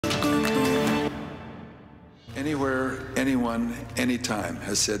Anywhere, anyone, anytime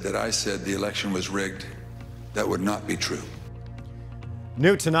has said that I said the election was rigged, that would not be true.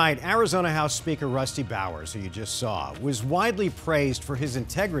 New tonight, Arizona House Speaker Rusty Bowers, who you just saw, was widely praised for his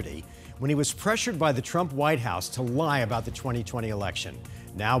integrity when he was pressured by the Trump White House to lie about the 2020 election.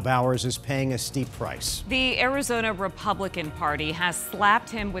 Now Bowers is paying a steep price. The Arizona Republican Party has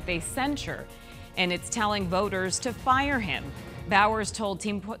slapped him with a censure, and it's telling voters to fire him. Bowers told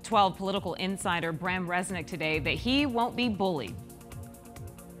Team 12 political insider Bram Resnick today that he won't be bullied.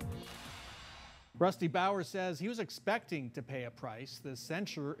 Rusty Bowers says he was expecting to pay a price. The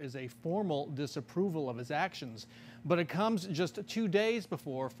censure is a formal disapproval of his actions, but it comes just 2 days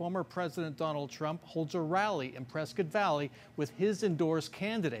before former President Donald Trump holds a rally in Prescott Valley with his endorsed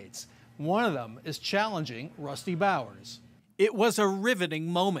candidates. One of them is challenging Rusty Bowers. It was a riveting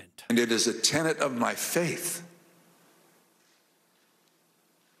moment. And it is a tenet of my faith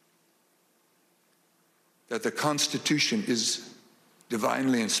that the Constitution is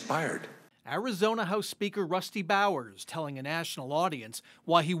divinely inspired. Arizona House Speaker Rusty Bowers telling a national audience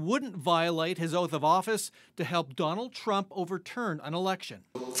why he wouldn't violate his oath of office to help Donald Trump overturn an election.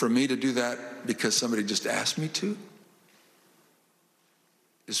 For me to do that because somebody just asked me to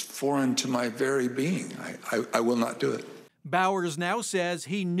is foreign to my very being. I will not do it. Bowers now says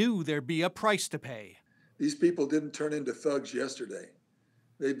he knew there'd be a price to pay. These people didn't turn into thugs yesterday.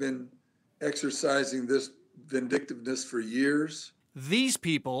 They've been exercising this vindictiveness for years. These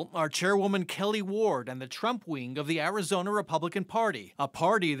people are Chairwoman Kelly Ward and the Trump wing of the Arizona Republican Party, a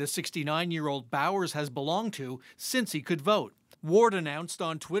party the 69-year-old Bowers has belonged to since he could vote. Ward announced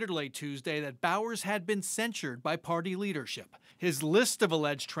on Twitter late Tuesday that Bowers had been censured by party leadership. His list of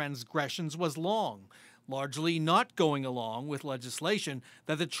alleged transgressions was long, largely not going along with legislation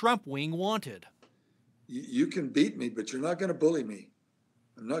that the Trump wing wanted. You can beat me, but you're not going to bully me.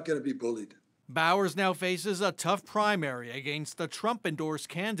 I'm not going to be bullied. Bowers now faces a tough primary against a Trump-endorsed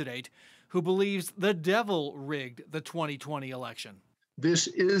candidate who believes the devil rigged the 2020 election. This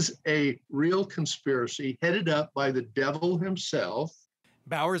is a real conspiracy headed up by the devil himself.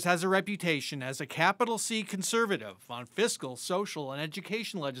 Bowers has a reputation as a capital C conservative on fiscal, social, and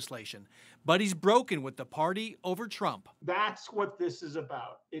education legislation, but he's broken with the party over Trump. That's what this is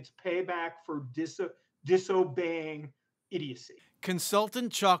about. It's payback for disobeying idiocy.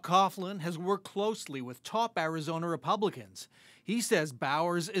 Consultant Chuck Coughlin has worked closely with top Arizona Republicans. He says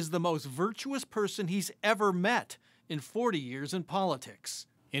Bowers is the most virtuous person he's ever met in 40 years in politics.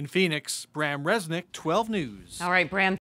 In Phoenix, Bram Resnick, 12 News. All right, Bram.